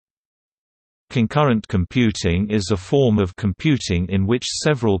Concurrent computing is a form of computing in which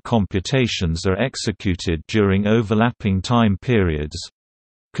several computations are executed during overlapping time periods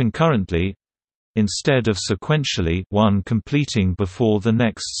concurrently, instead of sequentially, one completing before the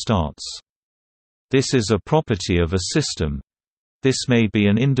next starts. This is a property of a system. This may be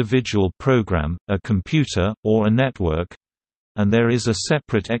an individual program, a computer, or a network, and there is a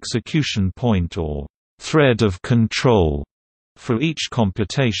separate execution point or thread of control for each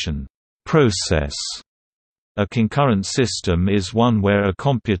computation process. A concurrent system is one where a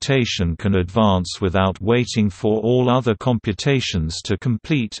computation can advance without waiting for all other computations to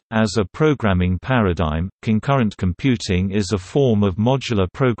complete. As a programming paradigm, concurrent computing is a form of modular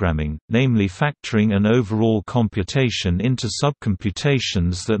programming, namely factoring an overall computation into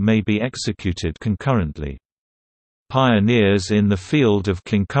subcomputations that may be executed concurrently. Pioneers in the field of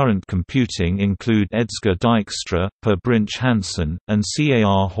concurrent computing include Edsger Dijkstra, Per Brinch Hansen, and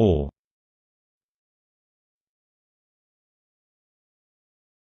Car Hoare.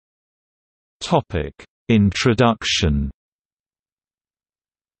 Introduction.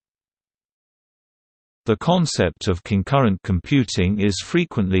 The concept of concurrent computing is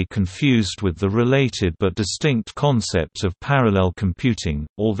frequently confused with the related but distinct concept of parallel computing,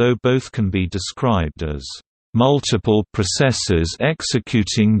 although both can be described as multiple processes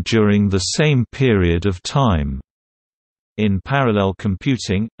executing during the same period of time. In parallel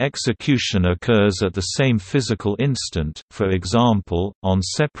computing, execution occurs at the same physical instant, for example, on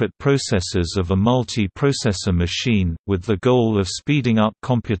separate processors of a multi-processor machine, with the goal of speeding up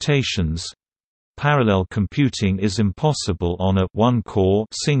computations. Parallel computing is impossible on a one-core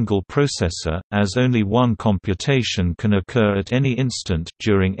single processor, as only one computation can occur at any instant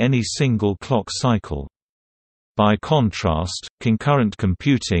during any single clock cycle. By contrast, concurrent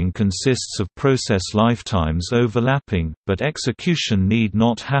computing consists of process lifetimes overlapping, but execution need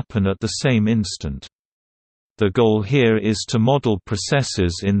not happen at the same instant. The goal here is to model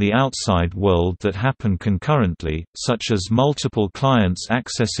processes in the outside world that happen concurrently, such as multiple clients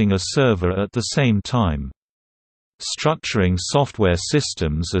accessing a server at the same time. Structuring software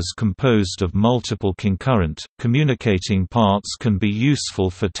systems as composed of multiple concurrent, communicating parts can be useful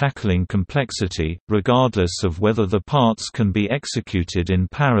for tackling complexity, regardless of whether the parts can be executed in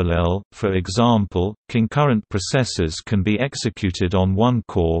parallel. For example, concurrent processes can be executed on one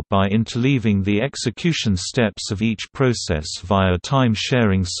core by interleaving the execution steps of each process via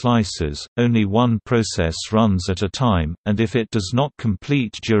time-sharing slices. Only one process runs at a time, and if it does not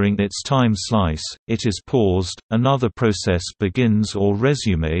complete during its time slice, it is paused. Another process begins or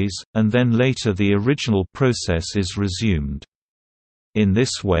resumes, and then later the original process is resumed. In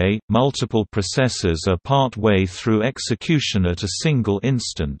this way, multiple processes are part way through execution at a single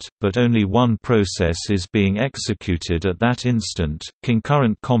instant, but only one process is being executed at that instant.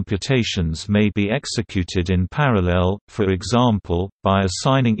 Concurrent computations may be executed in parallel, for example, by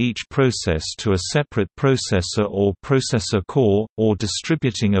assigning each process to a separate processor or processor core, or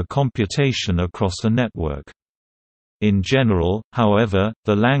distributing a computation across a network. In general, however,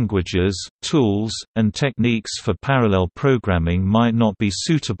 the languages, tools, and techniques for parallel programming might not be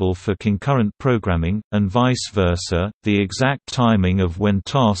suitable for concurrent programming, and vice versa. The exact timing of when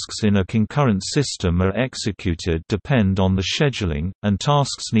tasks in a concurrent system are executed depend on the scheduling, and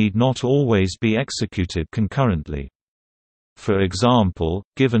tasks need not always be executed concurrently. For example,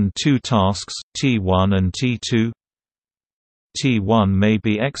 given two tasks, T1 and T2, T1 may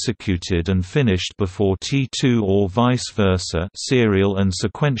be executed and finished before T2 or vice versa, serial and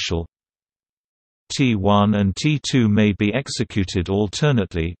sequential. T1 and T2 may be executed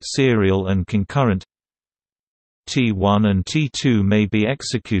alternately, serial and concurrent. T1 and T2 may be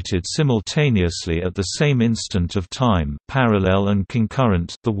executed simultaneously at the same instant of time, parallel and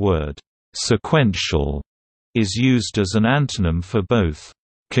concurrent. The word sequential is used as an antonym for both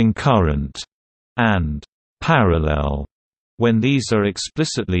concurrent and parallel. When these are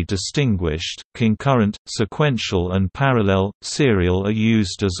explicitly distinguished, concurrent, sequential and parallel, serial are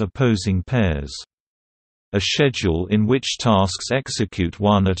used as opposing pairs. A schedule in which tasks execute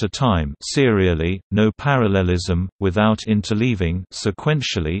one at a time serially, no parallelism, without interleaving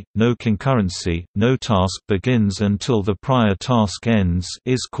sequentially, no concurrency, no task begins until the prior task ends,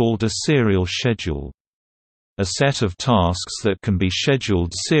 is called a serial schedule. A set of tasks that can be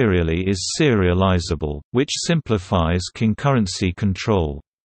scheduled serially is serializable, which simplifies concurrency control.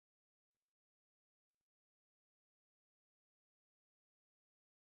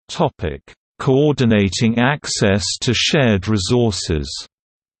 Coordinating access to shared resources.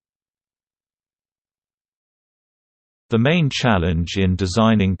 The main challenge in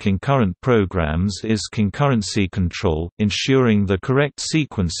designing concurrent programs is concurrency control, ensuring the correct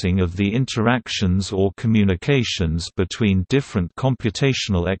sequencing of the interactions or communications between different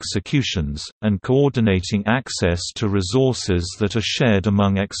computational executions, and coordinating access to resources that are shared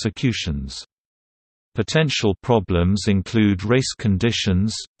among executions. Potential problems include race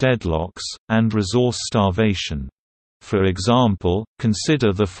conditions, deadlocks, and resource starvation. For example,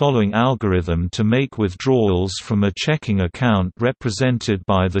 consider the following algorithm to make withdrawals from a checking account represented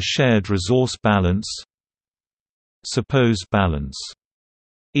by the shared resource balance. Suppose balance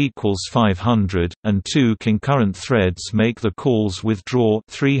equals 500, and two concurrent threads make the calls withdraw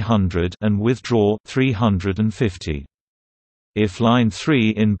 300 and withdraw 350. If line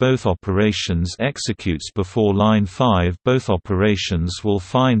 3 in both operations executes before line 5, both operations will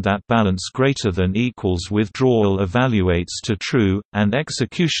find that balance greater than equals withdrawal evaluates to true, and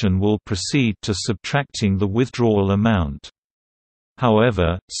execution will proceed to subtracting the withdrawal amount.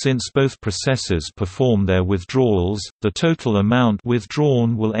 However, since both processes perform their withdrawals, the total amount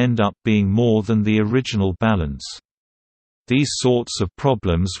withdrawn will end up being more than the original balance. These sorts of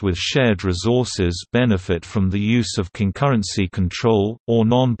problems with shared resources benefit from the use of concurrency control, or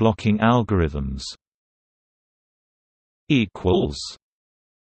non-blocking algorithms.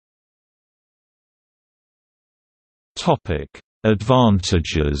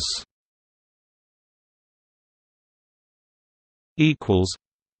 Advantages.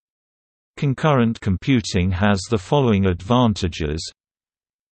 Concurrent computing has the following advantages: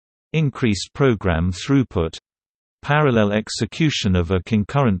 increased program throughput. Parallel execution of a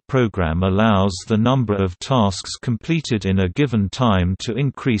concurrent program allows the number of tasks completed in a given time to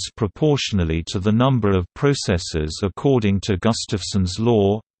increase proportionally to the number of processes according to Gustafson's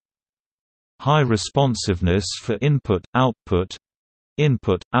law. High responsiveness for input-output.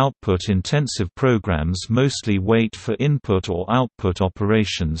 Input-output intensive programs mostly wait for input or output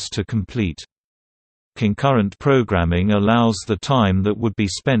operations to complete. Concurrent programming allows the time that would be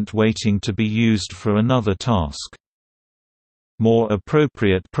spent waiting to be used for another task. More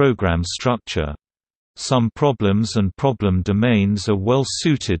appropriate program structure. Some problems and problem domains are well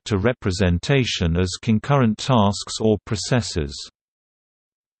suited to representation as concurrent tasks or processes.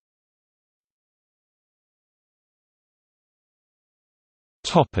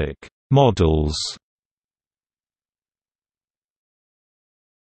 Models.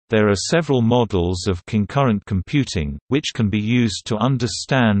 There are several models of concurrent computing, which can be used to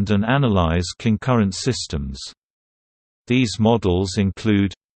understand and analyze concurrent systems. These models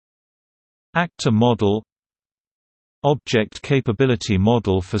include Actor Model, Object Capability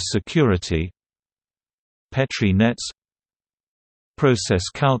Model for Security, Petri nets, Process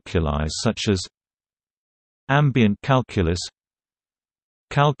calculi such as Ambient Calculus,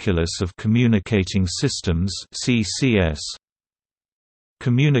 Calculus of Communicating Systems (CCS),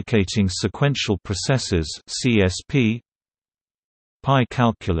 Communicating Sequential Processes (CSP), Pi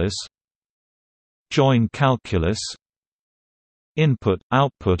calculus, Join calculus,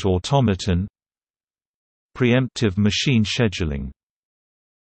 Input-output automaton, Preemptive machine scheduling.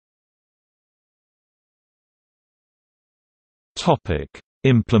 Topic: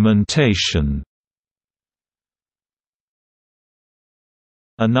 Implementation.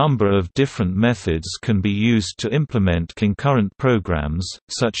 A number of different methods can be used to implement concurrent programs,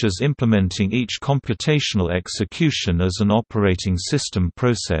 such as implementing each computational execution as an operating system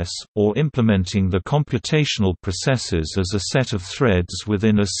process, or implementing the computational processes as a set of threads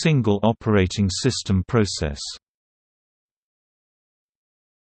within a single operating system process.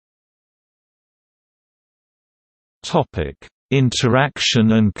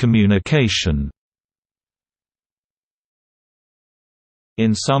 Interaction and communication.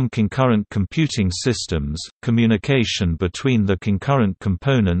 In some concurrent computing systems, communication between the concurrent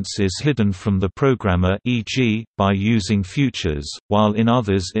components is hidden from the programmer, e.g., by using futures, while in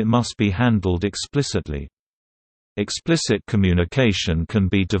others it must be handled explicitly. Explicit communication can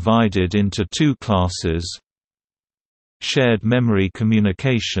be divided into two classes: shared memory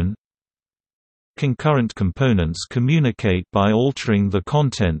communication. Concurrent components communicate by altering the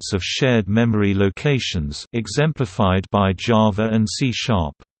contents of shared memory locations, exemplified by Java and C#.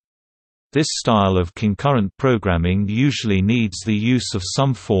 This style of concurrent programming usually needs the use of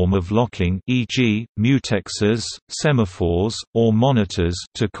some form of locking, e.g., mutexes, semaphores, or monitors,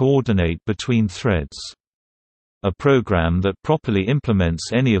 to coordinate between threads. A program that properly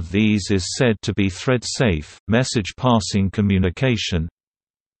implements any of these is said to be thread-safe. Message passing communication.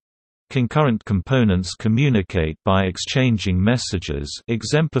 Concurrent components communicate by exchanging messages,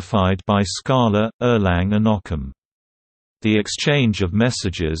 exemplified by Scala, Erlang and Occam. The exchange of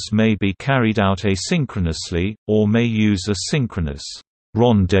messages may be carried out asynchronously, or may use a synchronous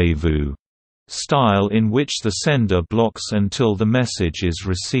rendezvous style in which the sender blocks until the message is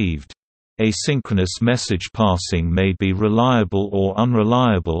received. Asynchronous message passing may be reliable or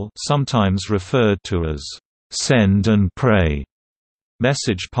unreliable, sometimes referred to as send and pray.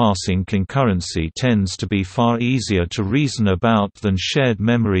 Message passing concurrency tends to be far easier to reason about than shared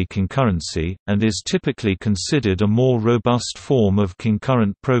memory concurrency, and is typically considered a more robust form of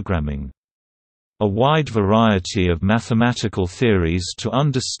concurrent programming. A wide variety of mathematical theories to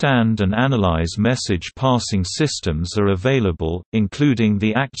understand and analyze message passing systems are available, including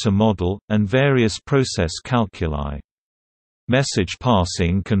the actor model, and various process calculi. Message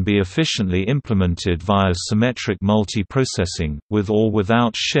passing can be efficiently implemented via symmetric multiprocessing, with or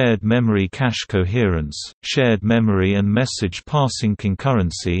without shared memory cache coherence. Shared memory and message passing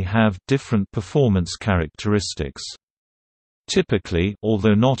concurrency have different performance characteristics. Typically,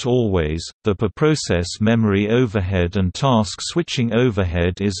 although not always, the per-process memory overhead and task switching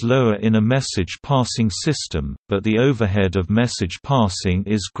overhead is lower in a message passing system, but the overhead of message passing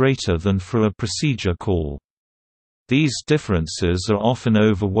is greater than for a procedure call. These differences are often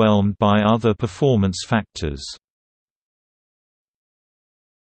overwhelmed by other performance factors.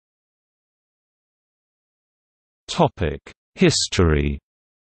 History.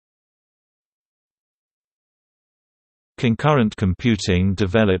 Concurrent computing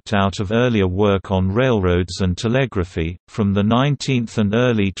developed out of earlier work on railroads and telegraphy, from the 19th and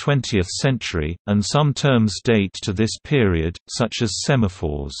early 20th century, and some terms date to this period, such as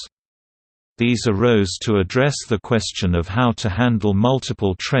semaphores. These arose to address the question of how to handle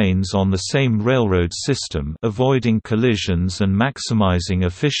multiple trains on the same railroad system, avoiding collisions and maximizing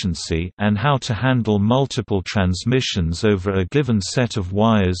efficiency, and how to handle multiple transmissions over a given set of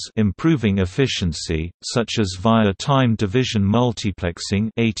wires, improving efficiency, such as via time division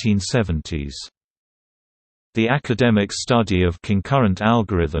multiplexing 1870s. The academic study of concurrent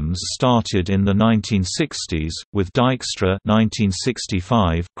algorithms started in the 1960s, with Dijkstra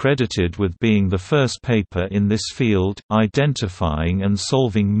 1965 credited with being the first paper in this field, identifying and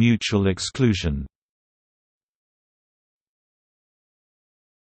solving mutual exclusion.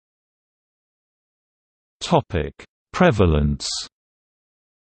 Prevalence.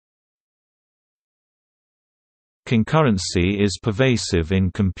 Concurrency is pervasive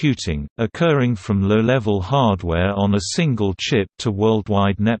in computing, occurring from low-level hardware on a single chip to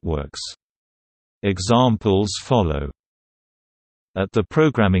worldwide networks. Examples follow. At the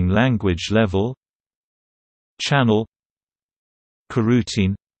programming language level, channel,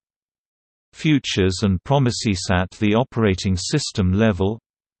 coroutine, futures and promises at the operating system level,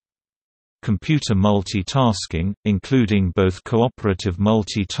 computer multitasking, including both cooperative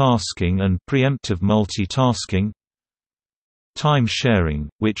multitasking and preemptive multitasking, time sharing,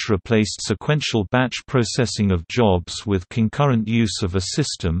 which replaced sequential batch processing of jobs with concurrent use of a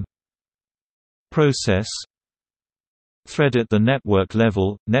system, process, thread. At the network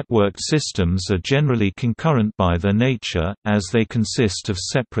level, networked systems are generally concurrent by their nature, as they consist of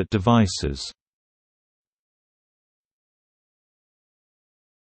separate devices.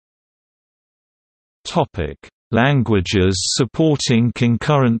 Languages supporting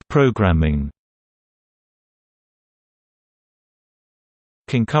concurrent programming.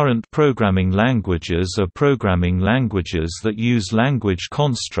 Concurrent programming languages are programming languages that use language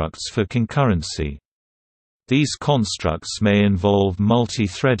constructs for concurrency. These constructs may involve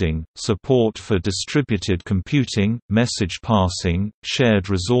multi-threading, support for distributed computing, message passing, shared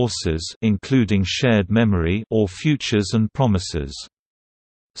resources including shared memory, or futures and promises.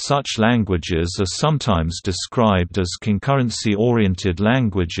 Such languages are sometimes described as concurrency-oriented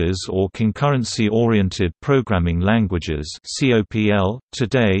languages or concurrency-oriented programming languages (COPL).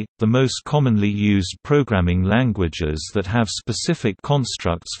 Today, the most commonly used programming languages that have specific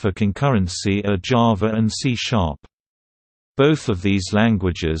constructs for concurrency are Java and C#. Both of these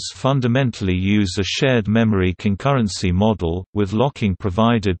languages fundamentally use a shared memory concurrency model, with locking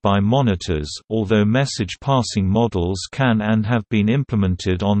provided by monitors, although message passing models can and have been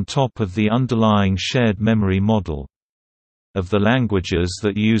implemented on top of the underlying shared memory model. Of the languages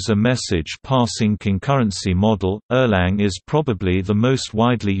that use a message passing concurrency model, Erlang is probably the most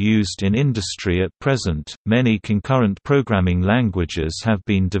widely used in industry at present. Many concurrent programming languages have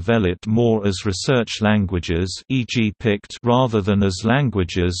been developed more as research languages, e.g. PICT, rather than as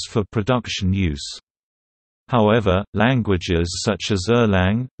languages for production use. However, languages such as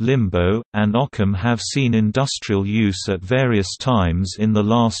Erlang, Limbo, and Occam have seen industrial use at various times in the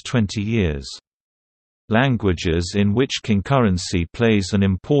last 20 years. Languages in which concurrency plays an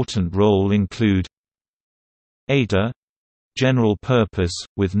important role include Ada, general purpose,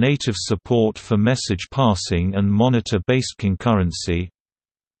 with native support for message passing and monitor-based concurrency.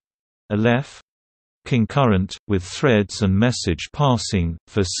 Aleph concurrent, with threads and message passing,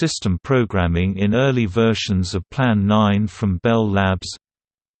 for system programming in early versions of Plan 9 from Bell Labs.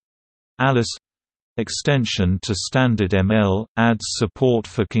 Alice extension to standard ML, adds support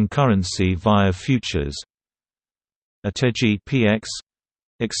for concurrency via futures. Ategi PX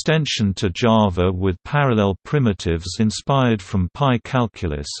extension to Java with parallel primitives inspired from Pi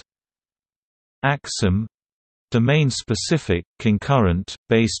calculus. Axum domain-specific, concurrent,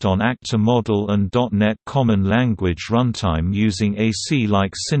 based on Actor model and .NET Common Language Runtime using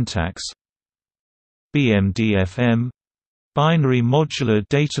AC-like syntax. BMDFM binary modular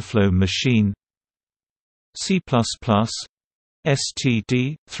dataflow machine. C++,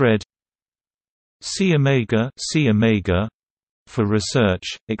 STD, thread. C omega for research,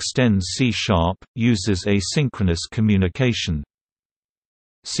 extends C#, uses asynchronous communication.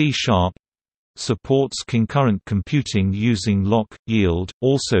 C# supports concurrent computing using lock, yield,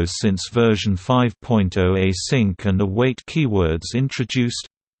 also since version 5.0 async and await keywords introduced.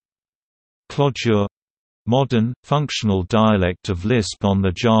 Clojure modern, functional dialect of Lisp on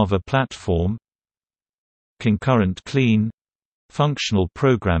the Java platform. Concurrent clean functional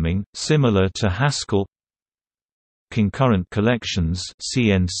programming, similar to Haskell. Concurrent collections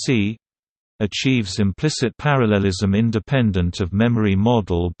 (CNC) achieves implicit parallelism independent of memory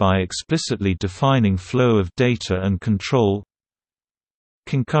model by explicitly defining flow of data and control.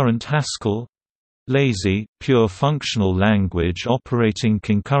 Concurrent Haskell lazy, pure functional language operating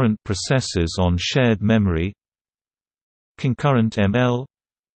concurrent processes on shared memory. Concurrent ML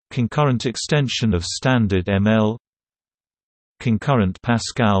concurrent extension of standard ML. Concurrent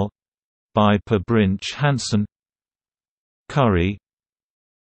Pascal by Per Brinch Hansen. Curry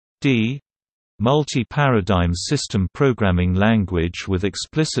D multi-paradigm system programming language with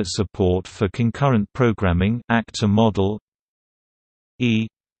explicit support for concurrent programming Actor model. E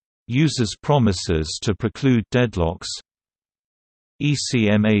uses promises to preclude deadlocks.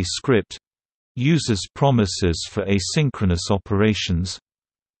 ECMA script uses promises for asynchronous operations.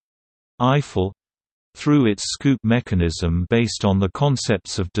 Eiffel through its scoop mechanism based on the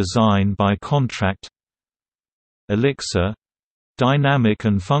concepts of design by contract. Elixir dynamic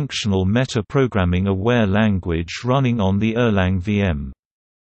and functional meta-programming aware language running on the Erlang VM.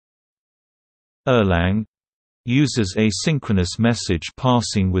 Erlang uses asynchronous message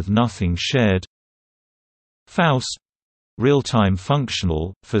passing with nothing shared. Faust real-time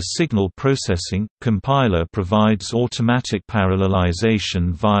functional, for signal processing. Compiler provides automatic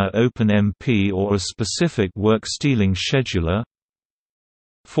parallelization via OpenMP or a specific work-stealing scheduler.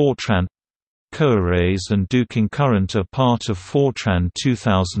 Fortran coarrays and do concurrent are part of Fortran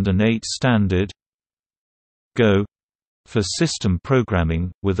 2008 standard. Go for system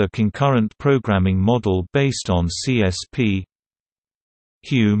programming, with a concurrent programming model based on CSP.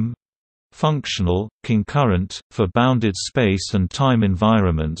 Hume functional, concurrent, for bounded space and time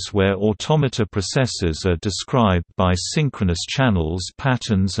environments where automata processes are described by synchronous channels,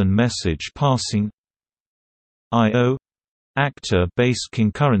 patterns and message passing. I/O actor-based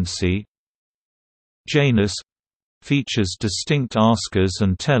concurrency. Janus features distinct askers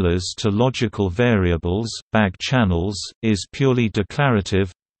and tellers to logical variables, bag channels, is purely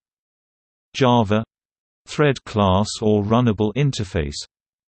declarative. Java thread class or runnable interface.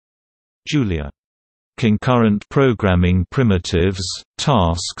 Julia concurrent programming primitives,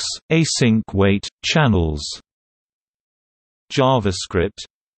 tasks, async wait, channels. JavaScript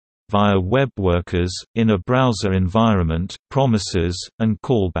via web workers, in a browser environment, promises, and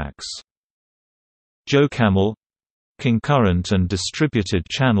callbacks. JOCaml concurrent and distributed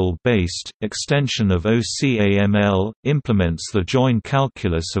channel-based, extension of OCaml, implements the join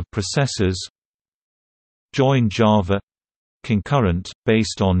calculus of processes. Join Java concurrent,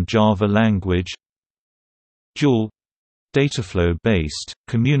 based on Java language. Joule dataflow-based,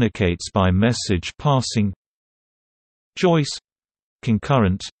 communicates by message passing. Joyce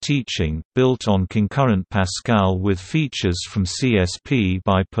concurrent, teaching, built on concurrent Pascal with features from CSP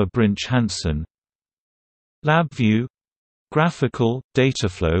by Per Brinch Hansen. LabVIEW graphical,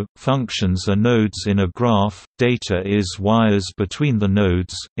 dataflow, functions are nodes in a graph, data is wires between the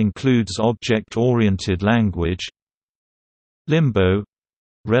nodes, includes object-oriented language. Limbo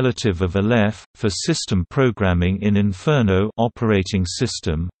relative of Aleph, for system programming in Inferno operating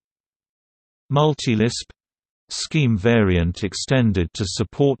system. Multilisp scheme variant extended to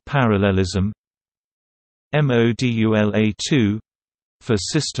support parallelism. Modula2 for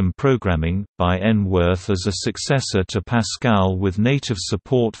system programming, by N-Worth as a successor to Pascal with native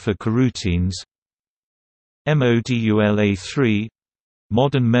support for coroutines. Modula3 –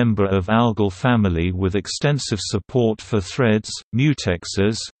 modern member of algal family with extensive support for threads,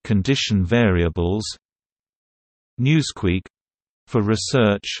 mutexes, condition variables. Newsqueek – for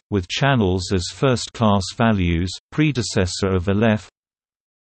research, with channels as first-class values, predecessor of Aleph.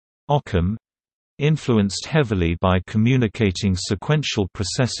 Occam – influenced heavily by communicating sequential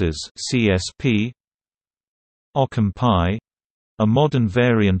processes (CSP). Occam Pi – a modern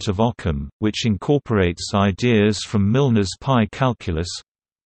variant of Occam, which incorporates ideas from Milnor's pi calculus.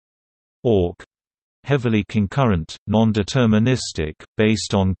 Awk – heavily concurrent, non-deterministic,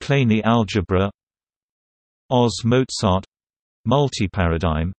 based on Kleene algebra. Oz-Mozart –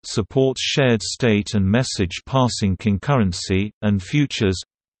 multiparadigm, supports shared state and message passing concurrency, and futures.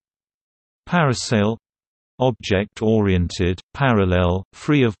 Parasail – object-oriented, parallel,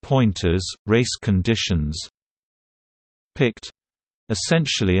 free of pointers, race conditions. Pict –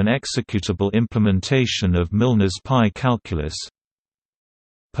 essentially an executable implementation of Milnor's pi calculus.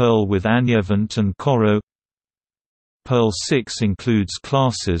 Perl with Agnevant and Corot. Perl 6 includes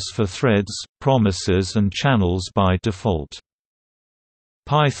classes for threads, promises and channels by default.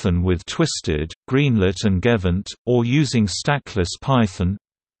 Python with Twisted, Greenlit and Gevant, or using stackless Python.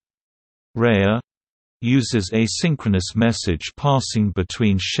 Raya uses asynchronous message passing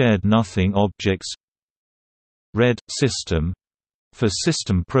between shared nothing objects. Red System for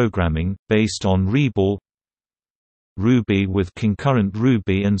system programming, based on Reball. Ruby with concurrent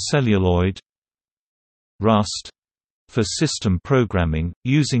Ruby and celluloid. Rust for system programming,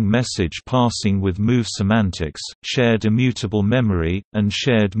 using message passing with move semantics, shared immutable memory, and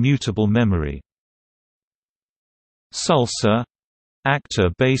shared mutable memory. Salsa actor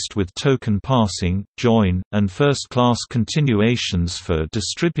based with token passing, join, and first-class continuations for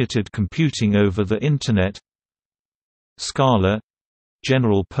distributed computing over the Internet. Scala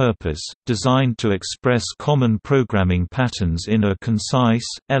general purpose, designed to express common programming patterns in a concise,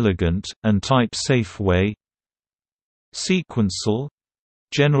 elegant, and type-safe way. Sequential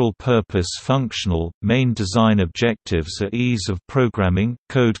general-purpose functional, main design objectives are ease of programming,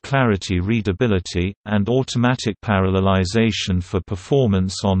 code clarity readability, and automatic parallelization for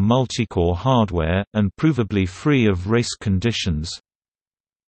performance on multi-core hardware, and provably free of race conditions.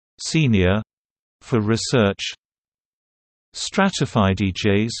 Senior for research. Stratified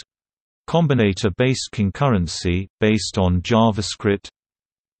EJs combinator-based concurrency, based on JavaScript.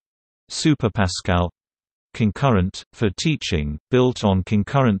 SuperPascal concurrent, for teaching, built on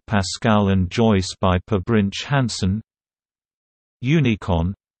concurrent Pascal and Joyce by Per Brinch Hansen.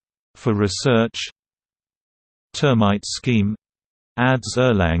 Unicon for research. Termite scheme adds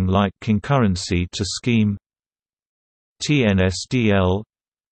Erlang-like concurrency to scheme. TNSDL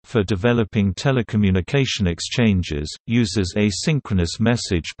for developing telecommunication exchanges, uses asynchronous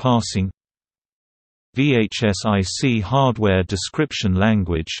message passing. VHSIC hardware description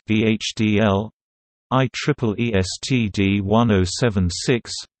language (VHDL), IEEE STD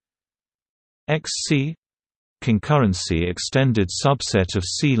 1076. XC concurrency extended subset of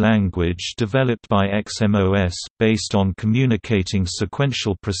C language developed by XMOS, based on communicating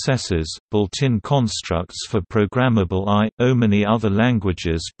sequential processes, built-in constructs for programmable I/O. Many other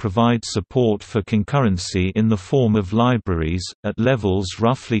languages provide support for concurrency in the form of libraries, at levels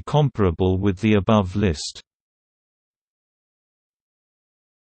roughly comparable with the above list.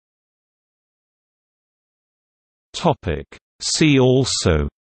 See also: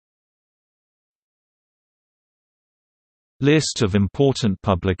 List of important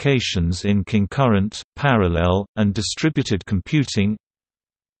publications in concurrent, parallel, and distributed computing.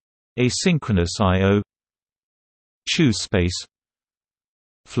 Asynchronous I/O. ChooseSpace.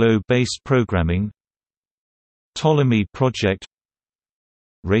 Flow-based programming. Ptolemy project.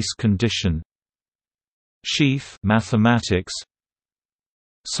 Race condition. Sheaf mathematics.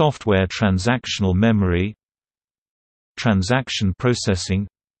 Software transactional memory. Transaction processing.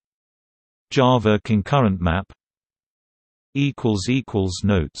 Java concurrent map.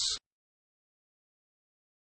 Notes